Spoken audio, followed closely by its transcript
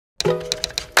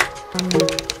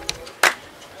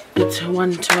It's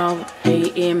 1:12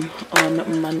 a.m. on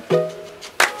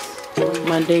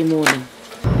Monday morning.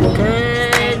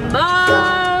 Good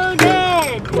morning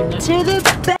to the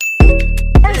best.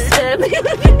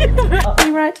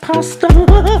 You right, pasta?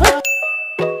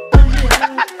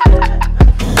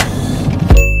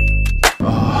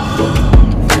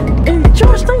 Hey,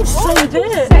 Josh, don't say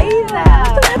that. Say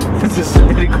that. This is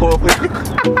really cool.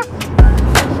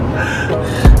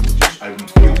 I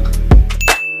rebuke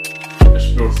the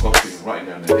spirit of coughing right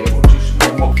now in the name of Jesus. No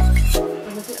more.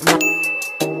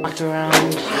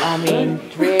 Around,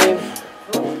 Rev.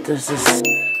 This is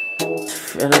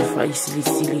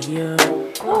silly here.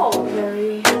 Oh,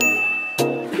 very.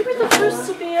 You were the first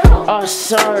to be out. Oh,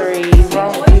 sorry,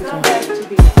 wrong Always people. come back to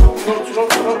be.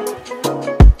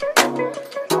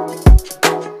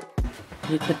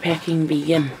 Let the packing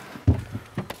begin.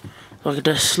 Look at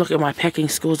this. Look at my packing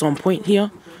skills on point here.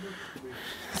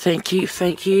 Thank you,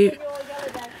 thank you.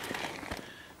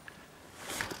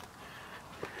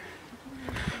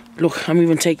 Look, I'm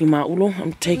even taking my ulo.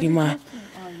 I'm taking my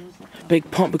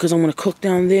big pump because I'm going to cook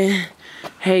down there.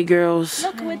 Hey, girls.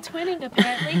 Look, we're twinning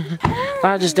apparently.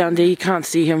 Raj is down there. You can't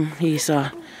see him. He's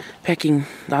packing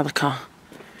the other car.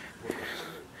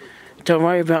 Don't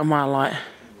worry about my light.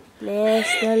 Bless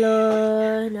the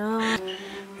Lord. No.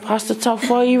 Pastor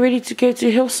Tough, are you ready to go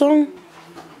to Hillsong?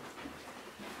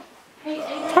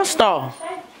 Pastor!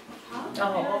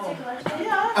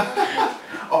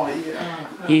 Oh,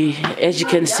 yeah. As you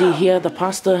can see here, the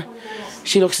pastor,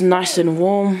 she looks nice and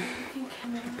warm.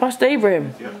 Pastor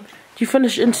Abraham, Yeah. did you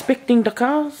finish inspecting the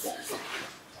cars?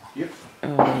 Yep. Oh,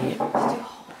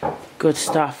 yeah. Good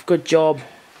stuff, good job.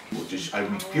 I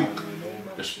rebuke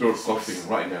the spirit of coughing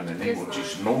right now in the name of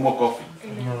Jesus. No more coughing.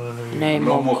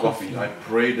 No more coughing. I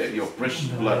pray that your precious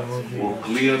blood will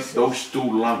clear those two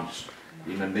lungs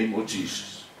in the name of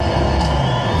Jesus.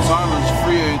 Time is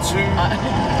 3:02.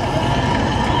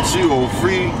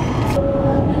 2:03.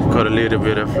 Got a little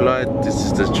bit of flight. This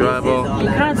is the driver. You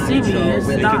can't see me, it's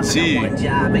You dark. can see. You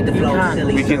can't.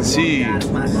 We can see.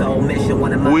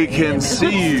 We can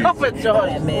see. Stop it,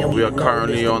 Josh. We are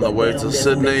currently on the way to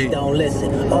Sydney. What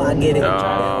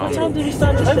time did we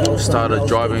start driving? Started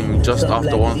driving just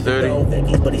after 1:30.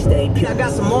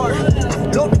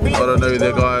 I don't know,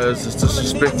 the guy is just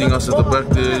disrespecting us at the back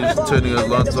there. He's turning his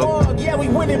lights off.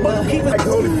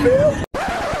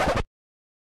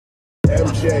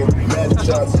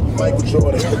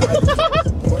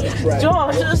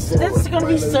 Josh, that's gonna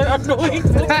be so annoying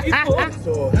for people.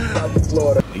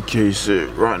 Okay, so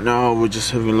right now we're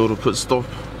just having a little pit stop.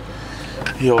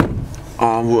 Here,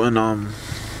 we're in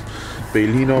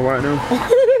Bellino right now.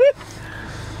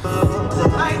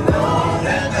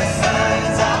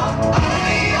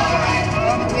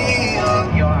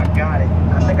 Yo, I got it.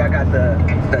 I think I got the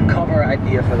cover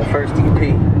idea for the first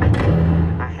EP.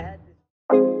 I had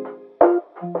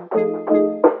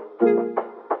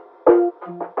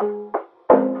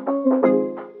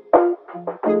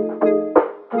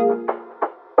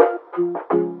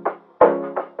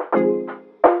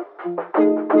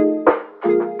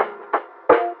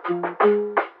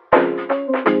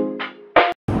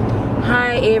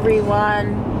Hi everyone.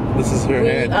 This is her We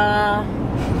hand. are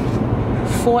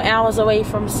 4 hours away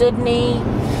from Sydney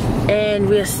and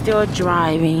we're still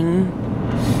driving.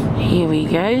 Here we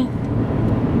go.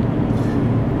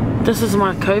 This is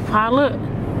my co-pilot.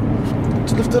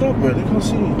 Just lift it up, man. They can't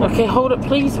see you. Okay, hold it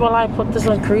please while I put this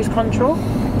on cruise control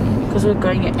because we're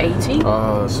going at 80.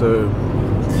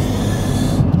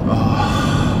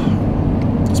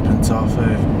 It's been tough,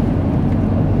 eh?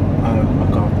 I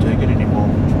can't take it anymore.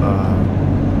 I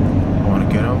want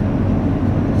to get out.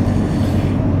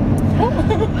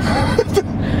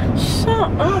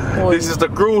 Shut up, boy. This is the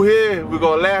crew here. We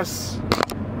got Les,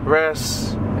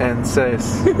 Ras, and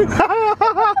Sace.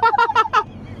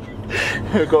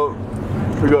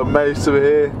 we got Mace over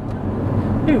here.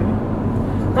 Who?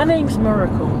 My name's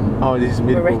Miracle. Oh, this is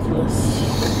Miraculous.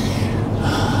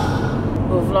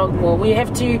 We'll vlog more. We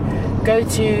have to go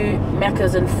to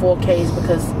Macca's in 4Ks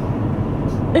because...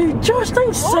 Hey, Josh,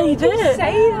 don't say that!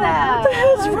 Say that. What the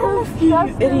hell's wrong with you,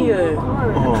 idiot?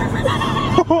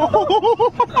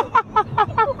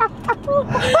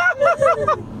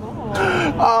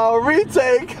 Oh,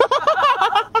 retake!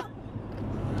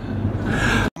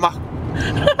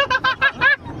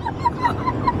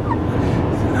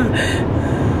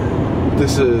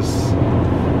 This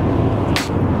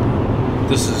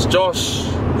is Josh.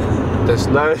 That's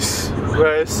nice.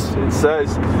 Grace. It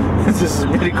says this is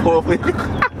really cool.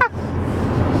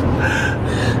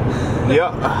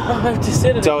 Yeah. I have to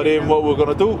sit it Tell again them what we're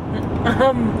gonna do.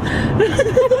 now.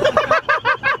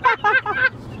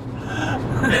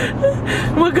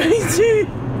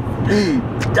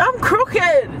 I'm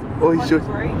crooked. Oh, you should.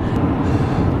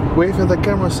 Wave at the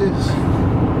camera, sis.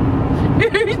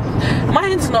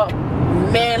 Mine's not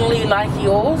manly like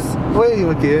yours. Wave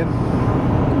again.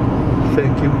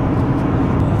 Thank you.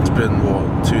 It's been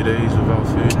what, 2 days without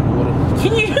food and water.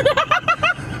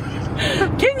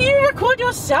 Can you record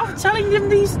yourself telling them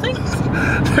these things?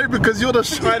 No, because you're the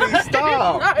shining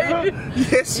star. No.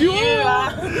 Yes, you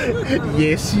are.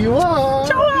 Yes, you are.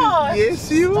 Josh, yes,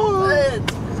 you are.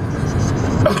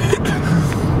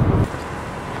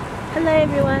 Hello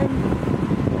everyone.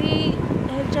 We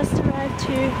have just arrived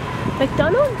to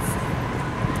McDonald's.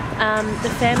 The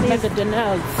family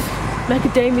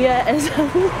Macadamia, as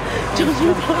Josh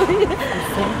would call it.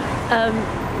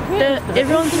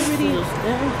 Everyone's already.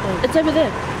 It's over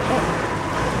there.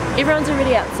 Everyone's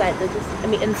already outside. They're just,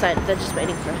 inside. They're just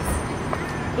waiting for us.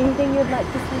 Anything you'd like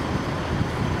to say?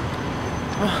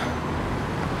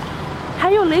 How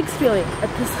are your legs feeling at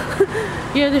this?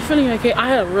 Yeah, they're feeling okay. I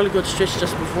had a really good stretch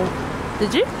just before.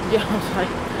 Did you? Yeah, I was like,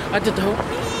 I did the whole.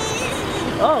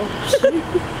 Oh.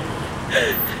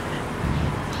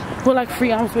 We're like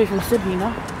 3 hours away from Sydney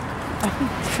now. I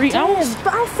think 3 hours.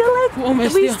 But I feel like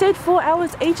almost we there. stayed 4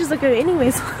 hours ages ago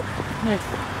anyways. No,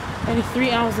 only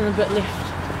 3 hours and a bit left.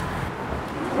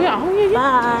 Yeah, oh yeah,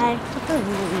 Bye.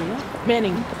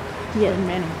 Manning. Yeah,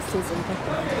 Manning.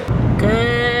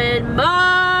 Good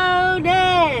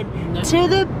morning to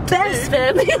the best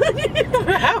family.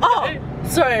 Oh,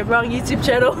 sorry, wrong YouTube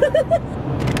channel.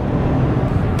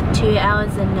 2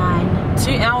 hours and 9.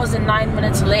 2 hours and 9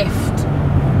 minutes left.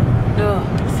 Ugh.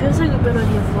 It feels like we've been on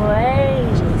here for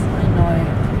ages. I know.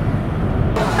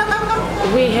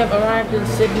 We have arrived in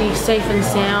Sydney safe and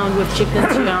sound. We've checked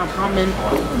into our apartment.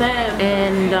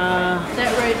 And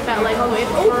That road felt like away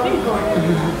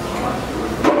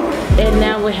and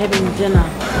now we're having dinner.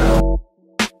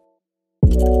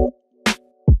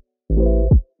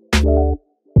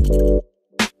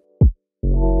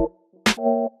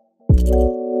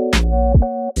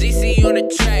 GC on the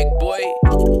track, boy.